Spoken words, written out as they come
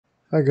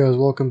Hi guys,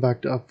 welcome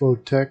back to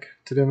Upvote Tech.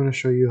 Today I'm going to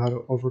show you how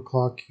to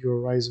overclock your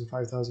Ryzen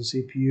 5000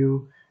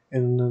 CPU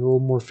in a little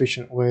more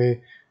efficient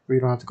way where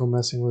you don't have to go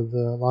messing with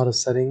a lot of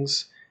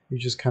settings. You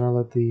just kind of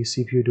let the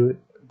CPU do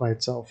it by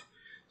itself.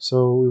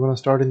 So we want to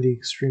start in the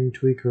Extreme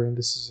Tweaker, and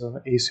this is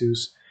an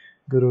ASUS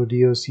good old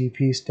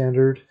DOCP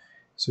standard.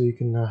 So you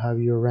can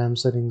have your RAM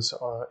settings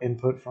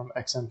input from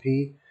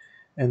XMP,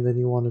 and then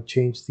you want to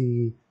change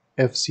the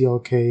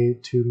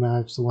FCLK to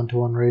match the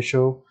 1-to-1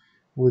 ratio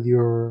with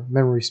your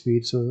memory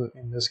speed, so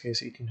in this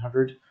case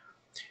 1800.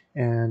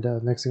 And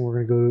next thing we're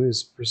going to go to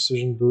is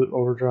Precision Boot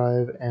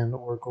Overdrive, and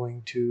we're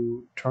going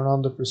to turn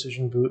on the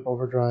Precision Boot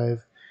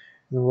Overdrive,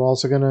 and then we're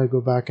also going to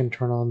go back and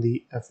turn on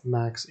the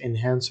Fmax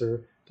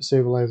Enhancer to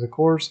stabilize the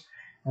cores,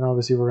 and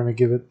obviously we're going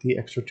to give it the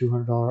extra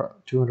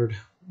 $200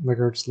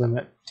 megahertz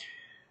limit.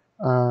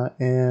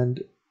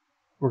 And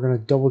we're going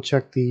to double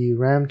check the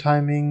RAM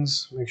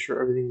timings, make sure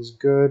everything is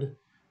good.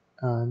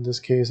 In this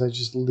case, I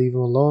just leave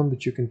them alone,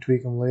 but you can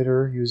tweak them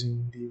later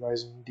using the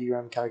Ryzen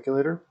DRAM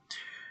calculator.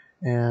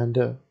 And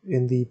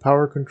in the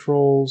power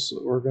controls,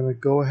 we're going to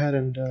go ahead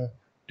and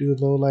do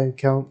the low line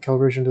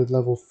calibration to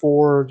level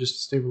 4 just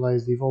to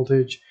stabilize the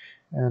voltage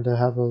and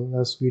have a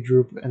less V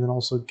droop, and then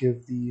also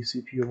give the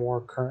CPU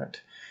more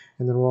current.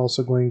 And then we're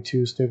also going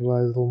to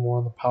stabilize a little more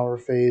on the power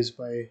phase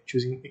by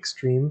choosing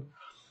Extreme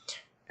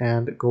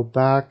and go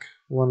back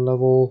one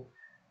level.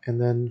 And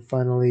then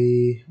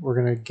finally, we're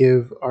going to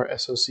give our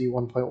SoC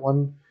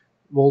 1.1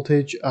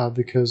 voltage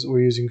because we're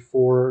using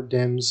 4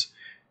 DIMMs.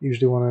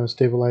 Usually want to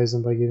stabilize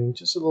them by giving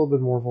just a little bit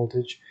more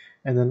voltage.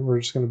 And then we're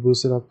just going to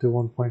boost it up to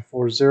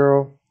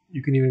 1.40.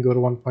 You can even go to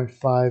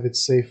 1.5.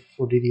 It's safe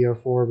for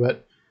DDR4,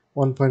 but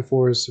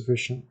 1.4 is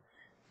sufficient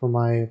for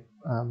my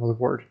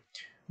motherboard.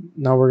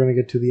 Now we're going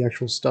to get to the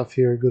actual stuff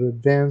here. Go to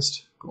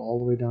Advanced, go all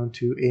the way down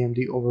to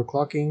AMD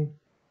Overclocking,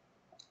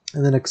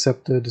 and then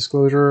accept the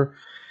disclosure.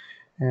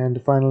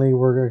 And finally,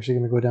 we're actually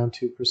going to go down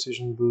to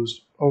Precision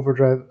Boost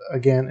Overdrive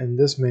again in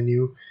this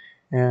menu,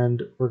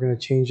 and we're going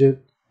to change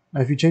it. Now,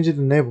 if you change it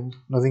to enabled,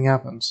 nothing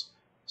happens.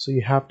 So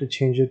you have to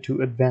change it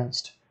to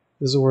advanced.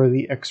 This is where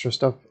the extra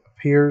stuff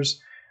appears.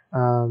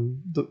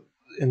 In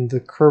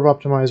the curve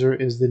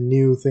optimizer is the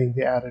new thing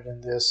they added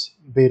in this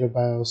beta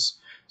BIOS.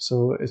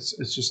 So it's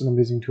just an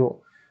amazing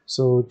tool.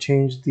 So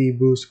change the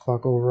boost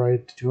clock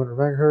override to 200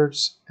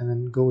 megahertz, and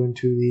then go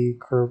into the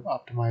curve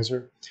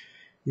optimizer.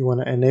 You want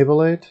to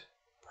enable it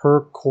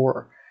per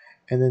core,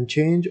 and then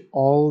change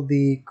all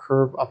the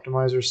curve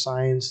optimizer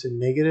signs to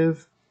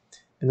negative,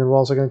 and then we're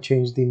also going to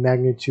change the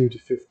magnitude to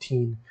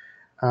 15.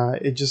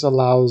 It just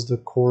allows the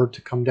core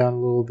to come down a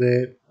little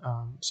bit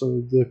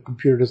so the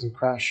computer doesn't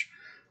crash.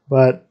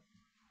 But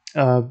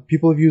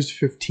people have used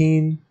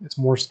 15. It's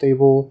more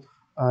stable.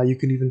 You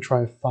can even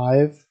try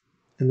 5,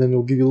 and then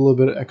it'll give you a little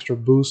bit of extra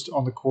boost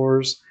on the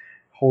cores,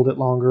 hold it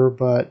longer.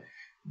 But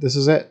this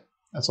is it.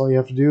 That's all you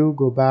have to do.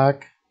 Go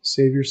back,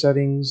 save your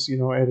settings,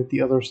 edit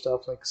the other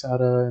stuff like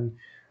SATA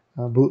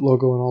and boot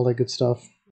logo and all that good stuff.